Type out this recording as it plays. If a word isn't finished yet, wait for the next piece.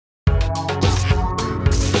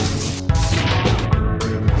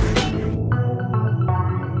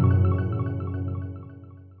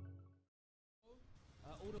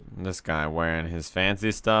This guy wearing his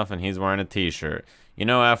fancy stuff and he's wearing a t-shirt. You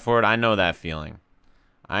know, F-word, I know that feeling.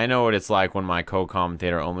 I know what it's like when my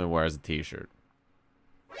co-commentator only wears a t-shirt.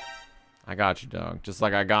 I got you, dog. Just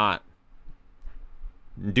like I got.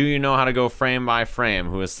 Do you know how to go frame by frame?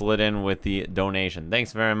 Who has slid in with the donation?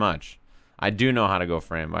 Thanks very much. I do know how to go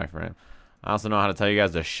frame by frame. I also know how to tell you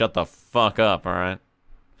guys to shut the fuck up, alright?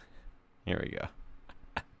 Here we go.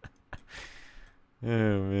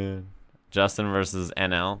 Oh, man. Justin versus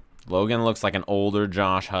NL. Logan looks like an older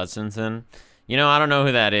Josh Hutchinson. You know, I don't know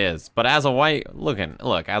who that is. But as a white... Look,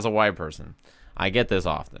 as a white person, I get this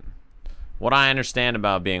often. What I understand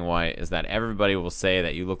about being white is that everybody will say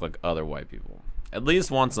that you look like other white people. At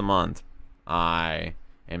least once a month, I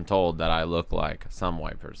am told that I look like some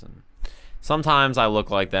white person. Sometimes I look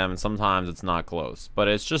like them, and sometimes it's not close. But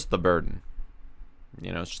it's just the burden.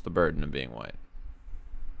 You know, it's just the burden of being white.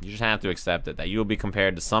 You just have to accept it, that you'll be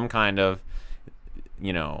compared to some kind of,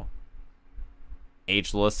 you know,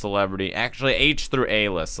 H-list celebrity. Actually, H through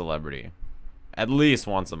A-list celebrity. At least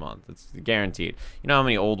once a month. It's guaranteed. You know how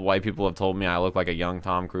many old white people have told me I look like a young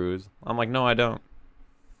Tom Cruise? I'm like, no, I don't.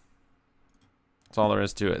 That's all there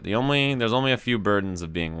is to it. There's only a few burdens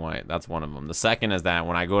of being white. That's one of them. The second is that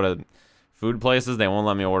when I go to food places, they won't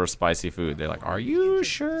let me order spicy food. They're like, are you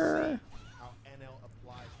sure?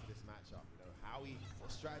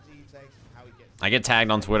 I get tagged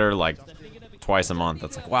on Twitter like twice a month.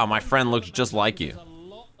 That's like, wow, my friend looks just like you.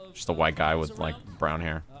 Just a white guy with like brown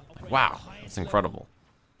hair. Like, wow, that's incredible.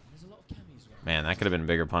 Man, that could have been a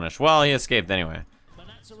bigger punish. Well, he escaped anyway.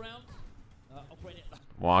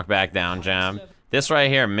 Walk back down jab. This right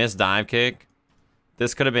here, missed dive kick.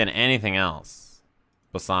 This could have been anything else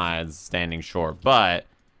besides standing short. But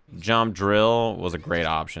jump drill was a great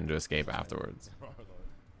option to escape afterwards.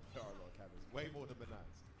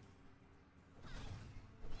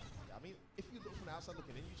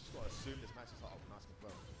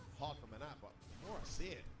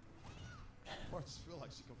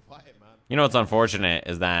 You know what's unfortunate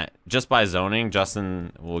is that just by zoning,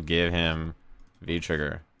 Justin will give him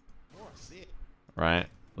V-trigger. Right?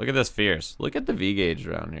 Look at this fierce. Look at the V-gauge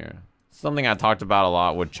around here. Something I talked about a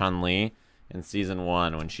lot with Chun-Li in Season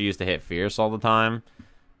 1 when she used to hit fierce all the time.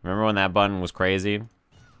 Remember when that button was crazy?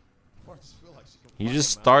 You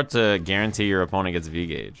just start to guarantee your opponent gets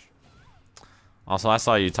V-gauge. Also, I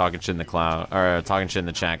saw you talking shit in the cloud, or talking shit in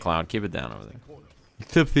the chat, Cloud. Keep it down over there.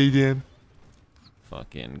 Except Sajam.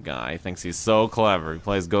 Fucking guy thinks he's so clever. He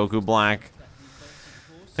plays Goku Black.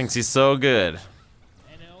 Thinks he's so good.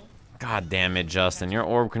 God damn it, Justin. Your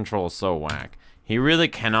orb control is so whack. He really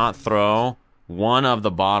cannot throw one of the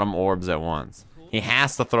bottom orbs at once. He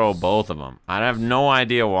has to throw both of them. I have no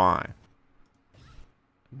idea why.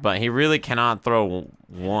 But he really cannot throw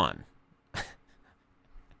one.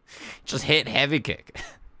 Just hit heavy kick.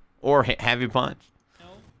 Or hit heavy punch.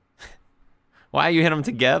 Why you hit them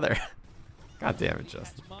together? God damn it,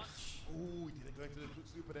 Justin.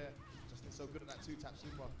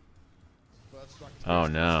 Oh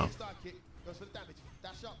no.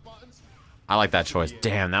 I like that choice.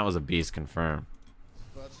 Damn, that was a beast confirmed.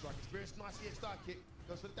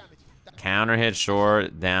 Counter hit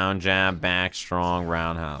short, down jab, back strong,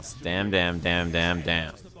 roundhouse. Damn, damn, damn, damn,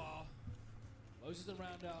 damn.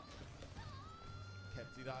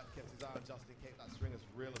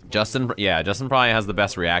 Justin, yeah, Justin probably has the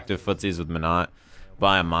best reactive footsies with Minot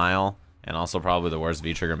by a mile, and also probably the worst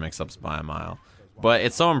V-trigger mix-ups by a mile. But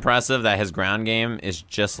it's so impressive that his ground game is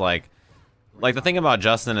just like the thing about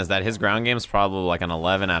Justin is that his ground game is probably like an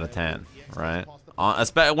 11 out of 10, right?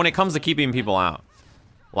 When it comes to keeping people out.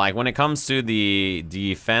 Like when it comes to the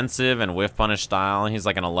defensive and whiff punish style, he's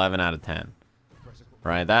like an 11 out of 10.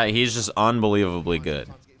 Right? He's just unbelievably good.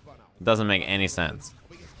 It doesn't make any sense.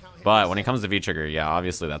 But when it comes to V-trigger, yeah,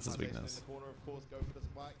 obviously that's his weakness.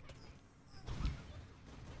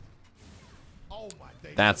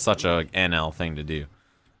 That's such a NL thing to do.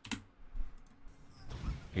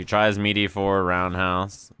 He tries meaty forward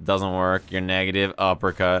roundhouse. Doesn't work. You're negative.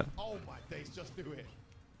 Uppercut. Oh my days, just do it.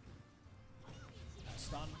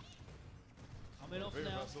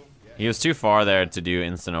 He was too far there to do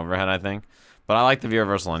instant overhead, I think. But I like the V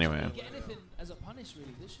reversal anyway.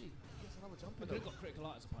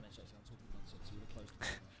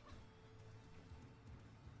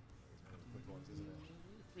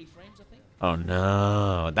 Oh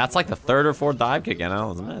no. That's like the third or fourth dive kick, and that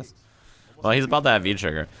was a miss. Well, he's about to have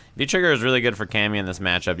V-trigger. V-trigger is really good for Cammy in this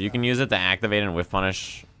matchup. You can use it to activate and whiff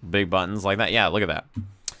punish big buttons like that. Yeah, look at that.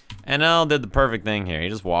 NL did the perfect thing here. He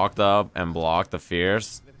just walked up and blocked the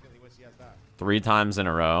fierce 3 times in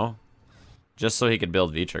a row just so he could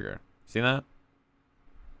build V-trigger. See that?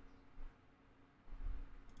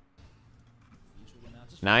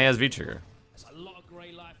 Now he has V-trigger. That's a lot of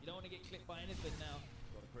grey life. You don't want to get clipped by anything now.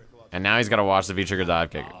 And now he's got to watch the V-trigger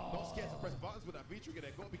dive kick. Not scared to press buttons with that V-trigger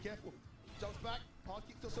there. Got to be careful. Jumps back. Hard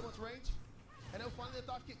kick to so much range. And then finally a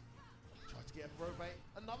dive kick. Tries to get a throw bait.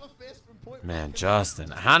 Another fist from point. Man,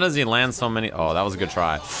 Justin. How does he land so many? Oh, that was a good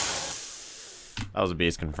try. That was a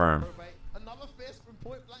beast confirmed. Another fist from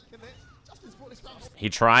point blank connect. Justin's brought this round. He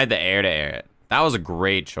tried the air to air it. That was a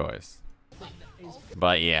great choice.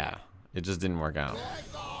 But yeah, it just didn't work out.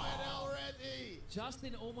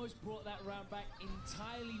 Justin almost brought that round back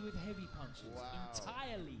entirely with heavy punches. Wow.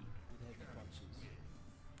 Entirely with heavy punches.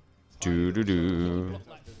 Do. Blocked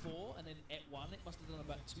like 4 and then at 1, it must have done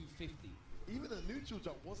about 250. Even a neutral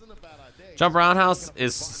jump wasn't a bad idea. Jump roundhouse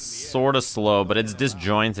is sort of slow, but it's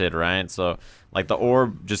disjointed, right? So, like, the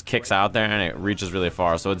orb just kicks out there and it reaches really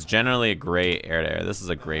far. So, it's generally a great air to air. This is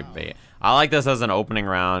a great bait. I like this as an opening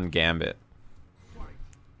round gambit.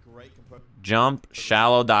 Jump,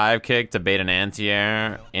 shallow dive kick to bait an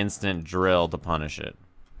anti-air, instant drill to punish it.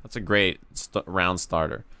 That's a great round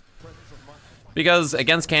starter. Because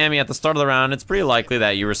against Cammy at the start of the round, it's pretty likely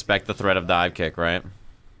that you respect the threat of dive kick, right?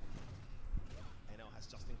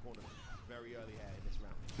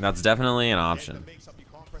 That's definitely an option.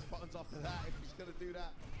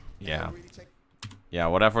 Yeah. Yeah,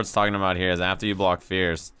 what Effort's talking about here is after you block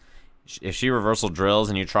Fierce, if she reversal drills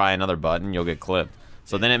and you try another button, you'll get clipped.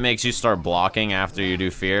 So then it makes you start blocking after you do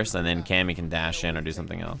Fierce, and then Cammy can dash in or do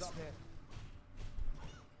something else.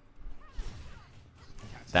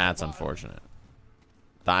 That's unfortunate.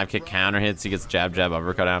 Dive kick counter hits, he gets jab, jab,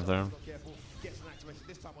 uppercut after him.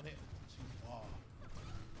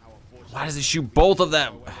 Why does he shoot both of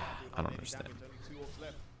them? I don't understand.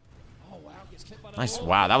 Nice,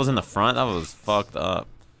 wow, that was in the front? That was fucked up.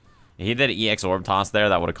 He did an EX orb toss there,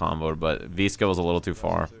 that would have comboed, but V-skill was a little too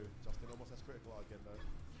far.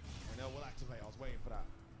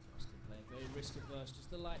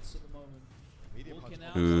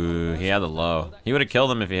 Ooh, he had the low. He would have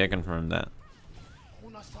killed him if he had confirmed that.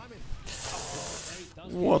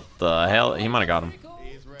 What the hell? He might have got him.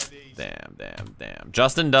 Damn, damn, damn.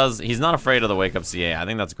 Justin does, he's not afraid of the wake up CA. I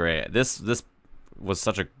think that's great. This was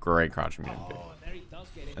such a great crouch medium pick.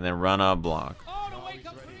 And then run up block.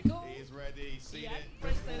 He's ready. Seen it.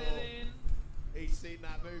 He's seen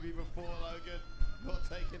that movie before, Logan. Not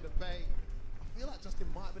taking the bait. I feel like Justin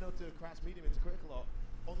might have been able to crash medium into critical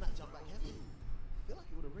on that jump back heavy. I feel like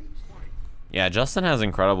he would have reached. Yeah, Justin has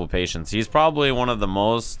incredible patience. He's probably one of the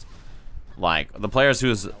most, like, the players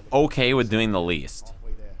who's okay with doing the least.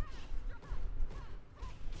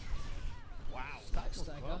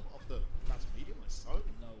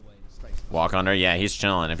 Walk under, yeah, he's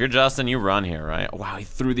chilling. If you're Justin, you run here, right? Wow, he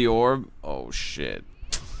threw the orb. Oh, shit.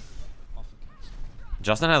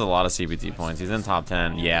 Justin has a lot of CBT points. He's in top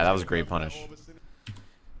 10. Yeah, that was a great punish.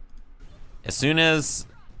 As soon as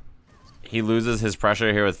he loses his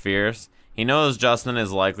pressure here with Fierce, he knows Justin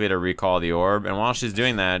is likely to recall the orb, and while she's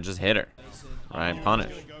doing that, just hit her. Right?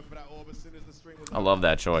 Punish. I love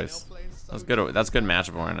that choice. That's good. That's good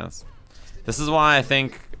matchup awareness. This is why I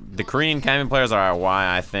think the Korean Cammy players are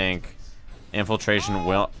why I think infiltration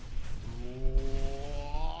will.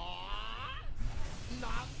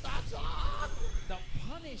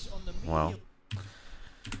 Well.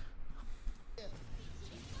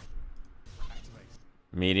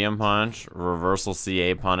 Medium punch, reversal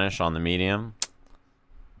CA punish on the medium.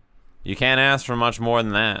 You can't ask for much more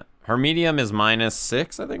than that. Her medium is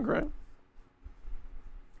 -6, I think, right?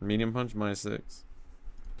 Medium punch -6.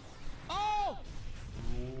 Oh!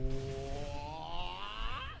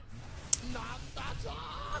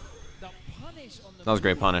 That was a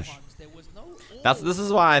great punish. This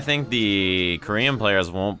is why I think the Korean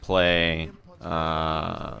players won't play,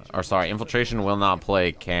 or sorry, Infiltration will not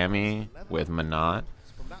play Cammy with Manat.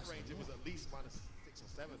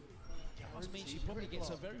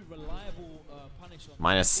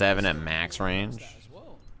 -7 at max range.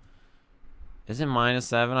 Is it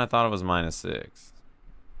 -7? I thought it was -6.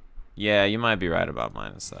 Yeah, you might be right about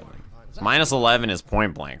 -7. -11 is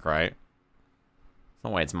point blank, right? No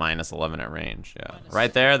way it's -11 at range. Yeah,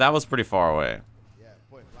 right there. That was pretty far away.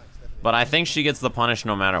 But I think she gets the punish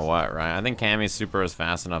no matter what, right? I think Cammy's super is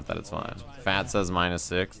fast enough that it's fine. Fat says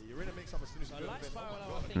 -6.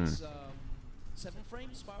 Hmm. 7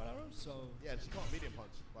 frames spiral arrow, so yeah, she can't medium punch,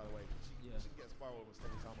 by the way. She can get spiral almost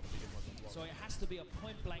every time on the medium punch as well. So it has to be a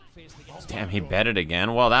point blank fist against. Damn, he bet it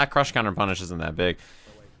again. Well, that crush counter punish isn't that big,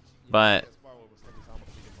 but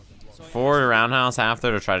forward roundhouse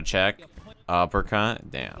after to try to check uppercut.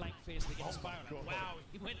 Damn.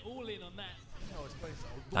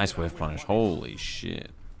 Nice whiff punish. Holy shit.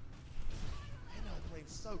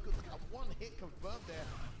 So good. One hit confirmed there.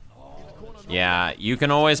 Yeah, you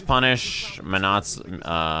can always punish Manat's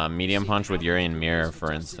medium punch with Urian Mirror,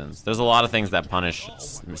 for instance. There's a lot of things that punish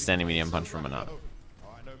standing medium punch from Manat.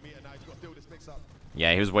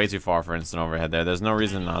 Yeah, he was way too far for instant overhead there. There's no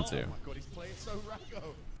reason not to.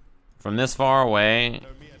 From this far away,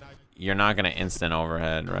 you're not going to instant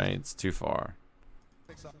overhead, right? It's too far.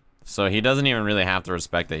 So he doesn't even really have to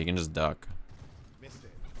respect it. He can just duck.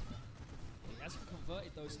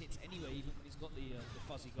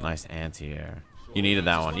 Nice anti-air. You needed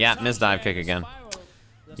that one. Yeah, missed dive kick again.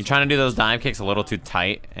 You're trying to do those dive kicks a little too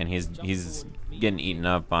tight, and he's getting eaten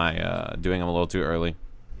up by doing them a little too early.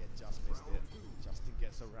 Yeah, just missed it. Justin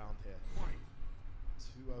gets around here.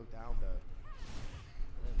 2-0 down though.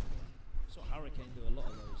 So Hurricane do a lot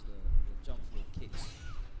of those, the jump forward kicks.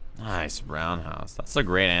 Nice roundhouse. That's a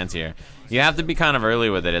great anti-air. You have to be kind of early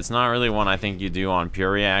with it. It's not really one I think you do on pure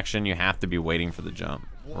reaction. You have to be waiting for the jump.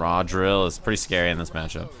 Raw drill is pretty scary in this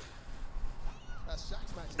matchup. This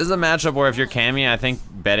is a matchup where if you're Cammy, I think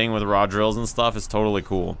betting with raw drills and stuff is totally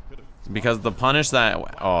cool. Because the punish that...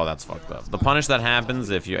 Oh, that's fucked up. The punish that happens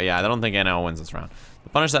if you... Yeah, I don't think NL wins this round. The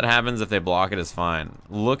punish that happens if they block it is fine.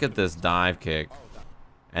 Look at this dive kick.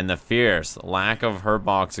 And the fierce lack of hurt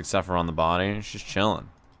box except for on the body. She's chilling.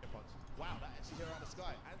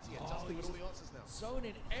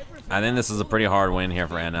 I think this is a pretty hard win here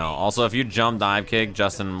for NL. Also, if you jump dive kick,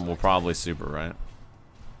 Justin will probably super, right?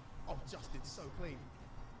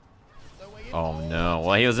 Oh no.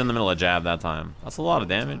 Well, he was in the middle of jab that time. That's a lot of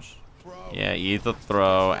damage. Yeah, eat the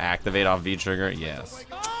throw, activate off V trigger. Yes.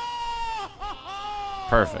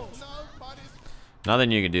 Perfect.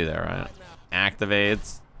 Nothing you can do there, right?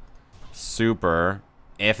 Activates. Super.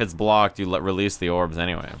 If it's blocked, you release the orbs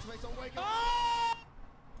anyway.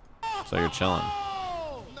 So you're chilling.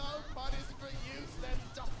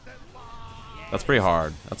 That's pretty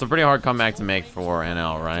hard. That's a pretty hard comeback to make for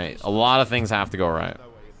NL, right? A lot of things have to go right.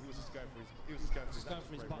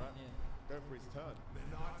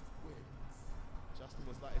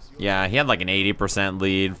 Yeah, he had like an 80%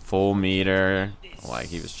 lead, full meter. Like,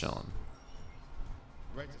 he was chilling.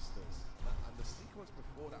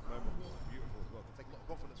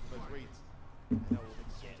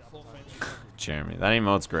 Jeremy, that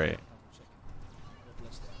emote's great.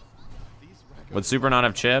 Would Super not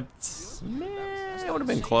have chipped? It would have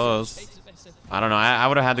been close. I don't know. I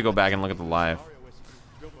would have had to go back and look at the live.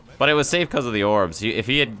 But it was safe because of the orbs. If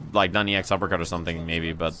he had like done EX uppercut or something,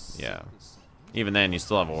 maybe. But yeah, even then, you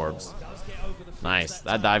still have orbs. Nice.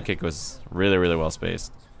 That dive kick was really, really well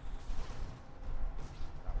spaced.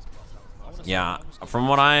 Yeah, from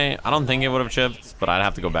what I don't think it would have chipped, but I'd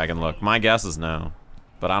have to go back and look. My guess is no,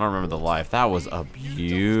 but I don't remember the life. That was a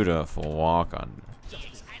beautiful walk under.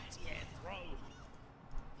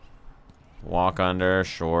 Walk under,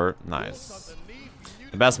 short, nice.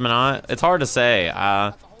 The best Manat? It's hard to say.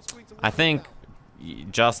 I think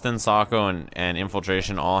Justin, Sako, and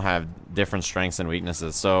Infiltration all have different strengths and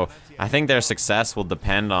weaknesses. So I think their success will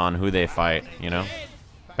depend on who they fight, you know?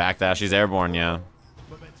 Backdash, he's airborne, yeah.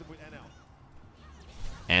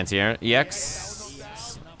 Anti-air. EX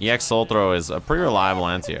soul throw is a pretty reliable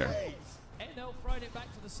anti-air.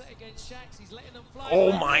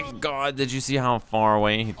 Oh my god, did you see how far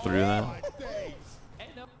away he threw that?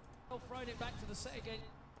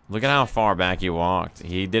 Look at how far back he walked.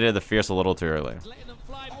 He did it the fierce a little too early.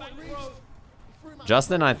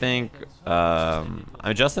 Justin, I think, I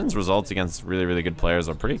mean, Justin's results against really, really good players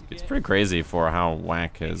are it's pretty crazy for how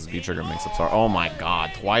whack his V-trigger mix-ups are. Oh my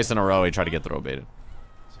god, twice in a row he tried to get throw baited.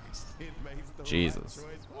 Jesus.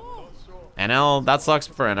 NL, that sucks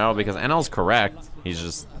for NL because NL's correct. He's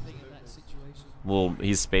just, well,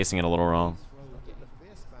 he's spacing it a little wrong.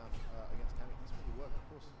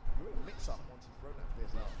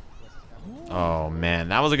 Oh man,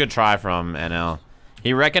 that was a good try from NL.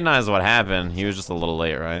 He recognized what happened. He was just a little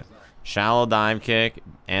late, right? Shallow dive kick,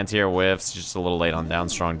 anti-air whiffs, just a little late on down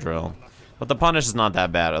strong drill. But the punish is not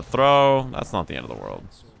that bad. A throw, that's not the end of the world.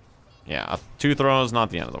 Yeah, 2 throws, not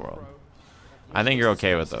the end of the world. I think you're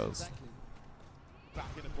okay with those.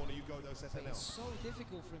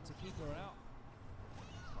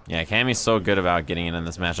 Yeah, Cammy's so good about getting in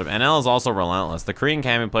this matchup. NL is also relentless. The Korean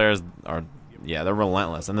Cammy players are, yeah, they're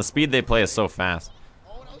relentless. And the speed they play is so fast.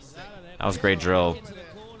 That was great drill.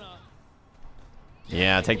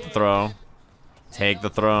 Yeah, take the throw. Take the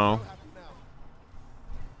throw.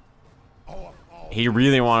 He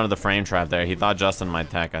really wanted the frame trap there. He thought Justin might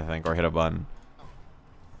tech, I think, or hit a button.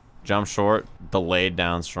 Jump short, delayed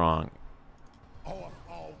down strong.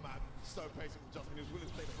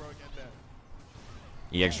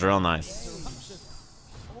 EX drill, nice.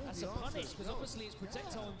 That's a punish because obviously it's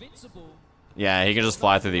projectile invincible. Yeah, he can just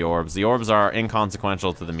fly through the orbs. The orbs are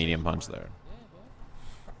inconsequential to the medium punch there.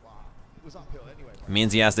 It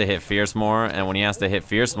means he has to hit fierce more, and when he has to hit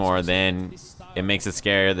fierce more, then it makes it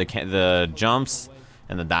scarier. The jumps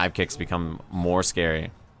and the dive kicks become more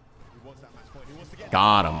scary.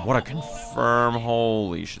 Got him. What a confirm.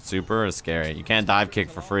 Holy shit. Super is scary. You can't dive kick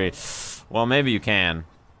for free. Well, maybe you can.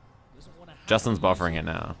 Justin's buffering it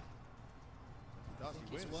now.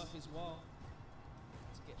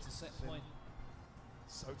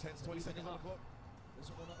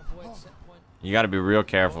 You got to be real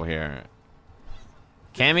careful here.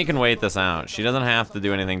 Cammy can wait this out. She doesn't have to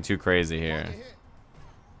do anything too crazy here.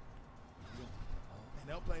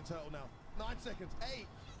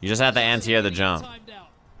 You just have to anti-air the jump.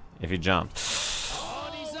 If you jump.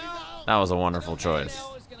 That was a wonderful choice.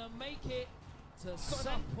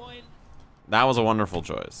 That was a wonderful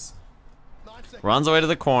choice. Runs away to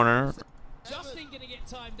the corner.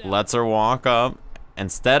 Lets her walk up.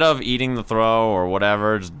 Instead of eating the throw or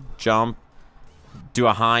whatever, just jump. Do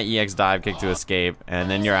a high EX dive kick to escape. And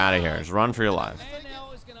then you're out of here. Just run for your life.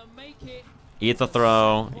 Eat the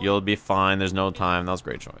throw. You'll be fine. There's no time. That was a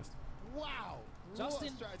great choice. Justin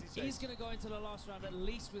is going to go into the last round at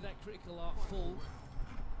least with that critical art full.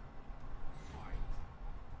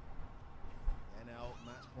 NL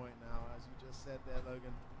match point now, as you just said there,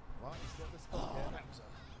 Logan. Right,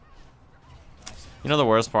 you know the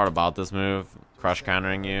worst part about this move, crush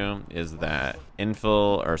countering you, is that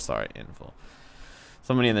infil.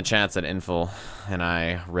 Somebody in the chat said infil, and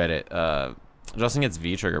I read it. Justin gets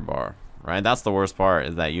V trigger bar, right? That's the worst part,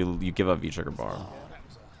 is that you give up V trigger bar.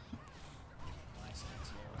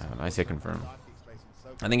 Nice hit confirm.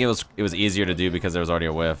 I think it was easier to do because there was already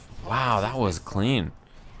a whiff. Wow, that was clean.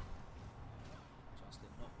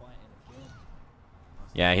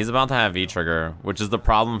 Yeah, he's about to have V trigger, which is the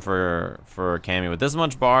problem for Cammy. With this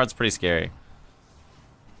much bar, it's pretty scary.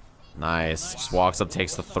 Nice. Just walks up,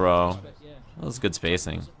 takes the throw. That was good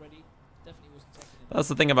spacing. That's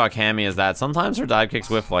the thing about Cammy, is that sometimes her dive kicks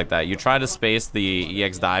whiff like that. You try to space the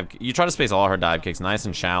EX dive. You try to space all her dive kicks nice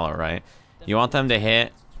and shallow, right? You want them to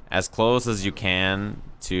hit as close as you can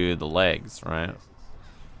to the legs, right?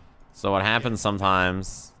 So what happens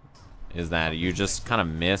sometimes is that you just kind of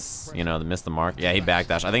miss, miss the mark. Yeah, he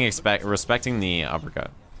backdash. I think respecting the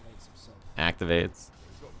uppercut. Activates.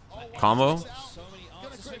 Combo.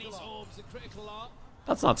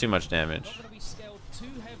 That's not too much damage.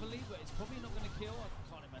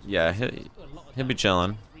 Yeah, he'll be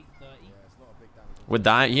chilling. With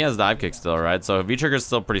he has dive kick still, right? So V trigger's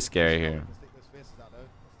still pretty scary here.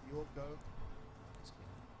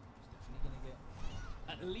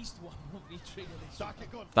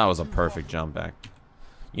 That was a perfect jump back.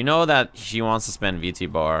 You know that she wants to spend VT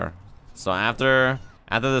bar. So after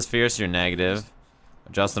this fierce, you're negative.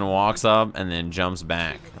 Justin walks up and then jumps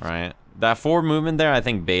back, right? That forward movement there, I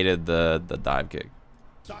think, baited the dive kick.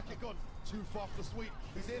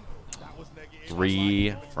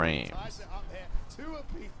 3 frames.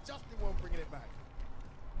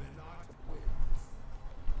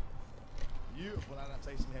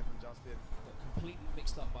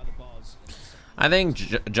 I think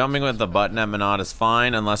jumping with the button at Minot is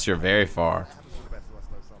fine unless you're very far.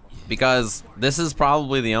 Because this is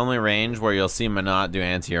probably the only range where you'll see Minot do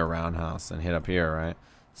anti-air roundhouse and hit up here, right?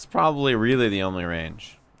 It's probably really the only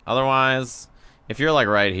range. Otherwise, if you're like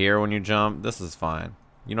right here when you jump, this is fine.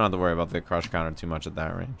 You don't have to worry about the crush counter too much at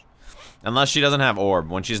that range. Unless she doesn't have orb.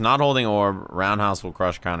 When she's not holding orb, roundhouse will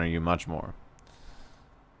crush counter you much more.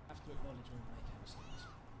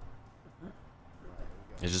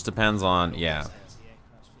 It just depends on, yeah.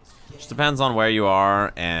 It just depends on where you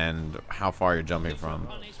are and how far you're jumping from.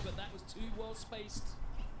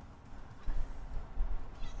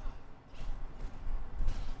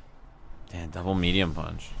 Damn, double medium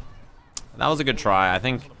punch. That was a good try. I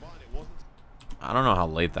think, I don't know how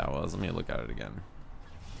late that was. Let me look at it again.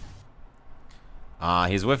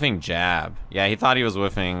 He's whiffing jab. Yeah, he thought he was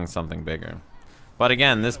whiffing something bigger. But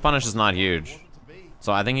again, this punish is not huge.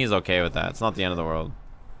 So I think he's okay with that. It's not the end of the world.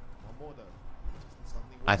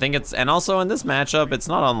 I think it's, and also in this matchup, it's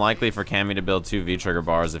not unlikely for Cammy to build 2 V-trigger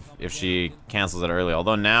bars if she cancels it early.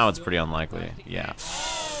 Although now it's pretty unlikely. Yeah.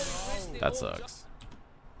 That sucks.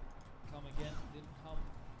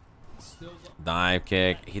 Dive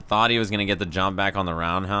kick. He thought he was going to get the jump back on the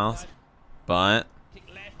roundhouse. But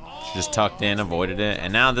she just tucked in, avoided it.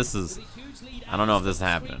 And now this is, I don't know if this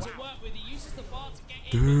happened.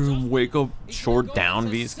 Damn, wake up, short down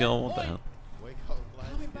V skill. What the hell?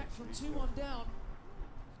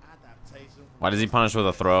 Why does he punish with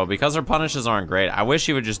a throw? Because her punishes aren't great. I wish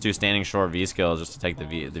he would just do standing short V skill just to take the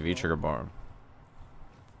V trigger bar.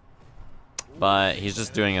 but he's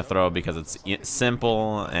just doing a throw because it's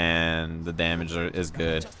simple and the damage is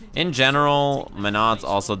good. In general, Menats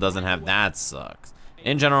also doesn't have... That sucks.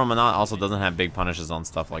 In general, Menat also doesn't have big punishes on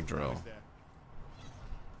stuff like drill.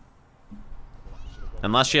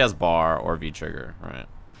 Unless she has bar or V-trigger, right?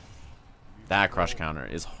 That crush counter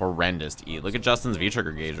is horrendous to eat. Look at Justin's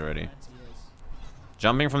V-trigger gauge already.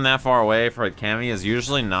 Jumping from that far away for a Cammy is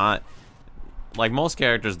usually not... Like, most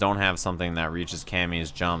characters don't have something that reaches Cammy's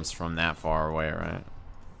jumps from that far away, right?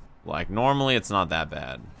 Like, normally it's not that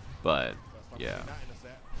bad. But, yeah.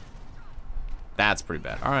 That's pretty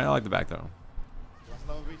bad. Alright, I like the back throw.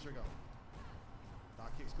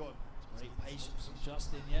 Great patience from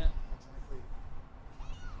Justin, yeah.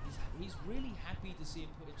 He's really happy to see him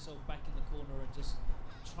put himself back in the corner and just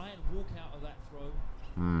try and walk out of that throw.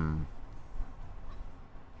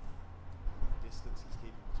 Distance he's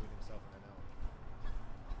keeping between himself and NL.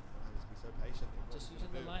 He's been so patient. Just using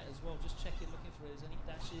the light as well, just checking, looking for any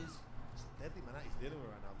dashes. It's deadly man that he's dealing with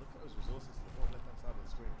right now. Look at those resources to the bottom left-hand side of the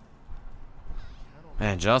screen.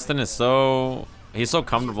 Man, Justin is so... He's so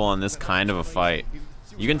comfortable in this kind of a fight.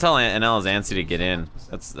 You can tell NL is antsy to get in.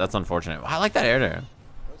 That's unfortunate. I like that air there.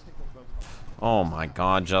 Oh my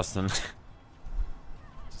god, Justin.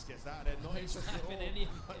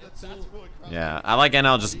 Yeah, I like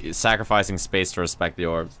NL just sacrificing space to respect the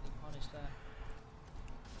orbs.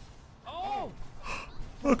 Oh!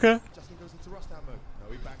 Okay.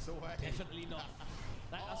 Definitely not.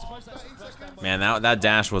 I suppose that's the first time. Man, that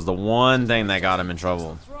dash was the one thing that got him in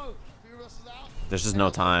trouble. There's just no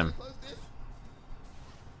time.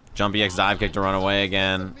 Jumpy X dive kick to run away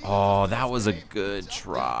again. Oh, that was a good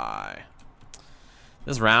try.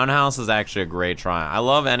 This roundhouse is actually a great try. I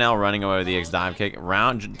love NL running away with the X dive kick.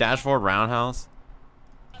 Dash forward roundhouse.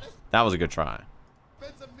 That was a good try.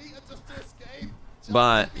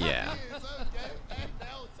 But, yeah.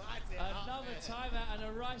 Another timeout and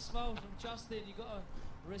a right smile from Justin. You gotta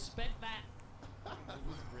respect that.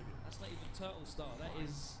 That's not even turtle star. That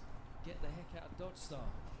is get the heck out of dodge star.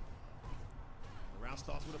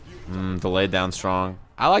 Delayed down strong.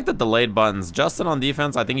 I like the delayed buttons. Justin on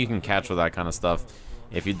defense, I think you can catch with that kind of stuff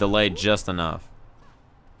if you delay just enough.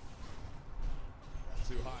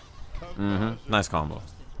 Nice combo.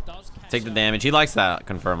 Take the damage. He likes that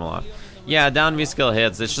confirm a lot. Yeah, down V skill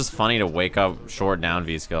hits. It's just funny to wake up short down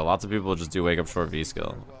V skill. Lots of people just do wake up short V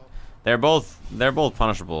skill. They're both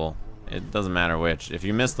punishable. It doesn't matter which. If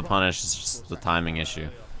you miss the punish, it's just the timing issue.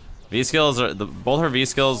 V skills are both her V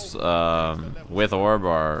skills with orb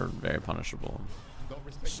are very punishable.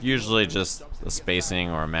 It's usually just a spacing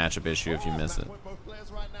or a matchup issue if you miss it.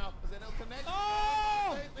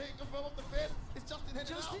 Oh!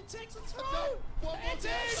 Justin takes a throw. It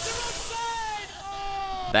is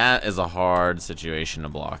oh! That is a hard situation to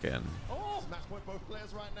block in.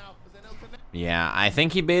 Yeah, I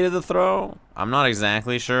think he baited the throw. I'm not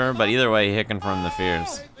exactly sure, but either way, he confirmed the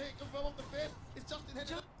fears.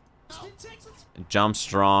 Jump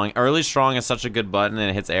strong. Early strong is such a good button and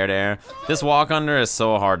it hits air to air. This walk under is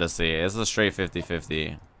so hard to see. It's a straight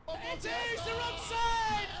 50-50.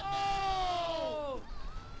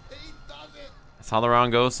 That's how the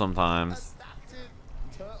round goes sometimes.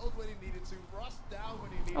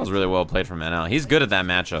 That was really well played from NL. He's good at that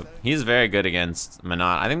matchup. He's very good against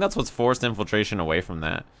Menat. I think that's what's forced infiltration away from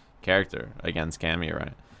that character against Cammy,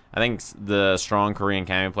 right? I think the strong Korean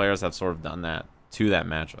Cammy players have sort of done that to that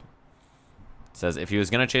matchup. It says if he was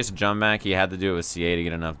going to chase a jump back, he had to do it with CA to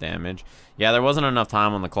get enough damage. Yeah, there wasn't enough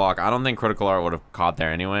time on the clock. I don't think Critical Art would have caught there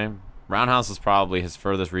anyway. Roundhouse is probably his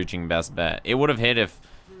furthest reaching best bet. It would have hit if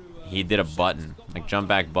he did a button, like jump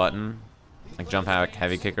back button, like jump back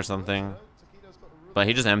heavy kick or something. But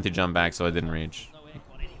he just empty jump back, so it didn't reach.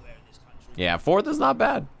 Yeah, fourth is not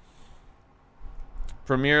bad.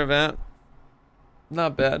 Premier event,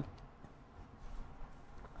 not bad.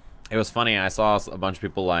 It was funny, I saw a bunch of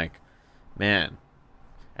people like, man,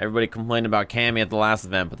 everybody complained about Cammy at the last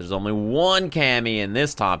event, but there's only one Cammy in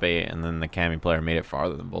this top 8, and then the Cammy player made it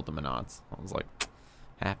farther than both the Menats. I was like,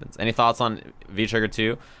 happens. Any thoughts on V-Trigger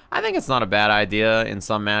 2? I think it's not a bad idea in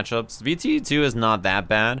some matchups. VT2 is not that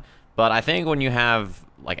bad, but I think when you have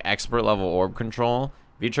like expert level orb control,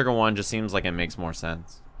 V-Trigger 1 just seems like it makes more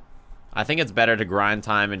sense. I think it's better to grind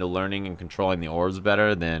time into learning and controlling the orbs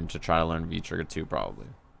better than to try to learn V-Trigger 2 probably.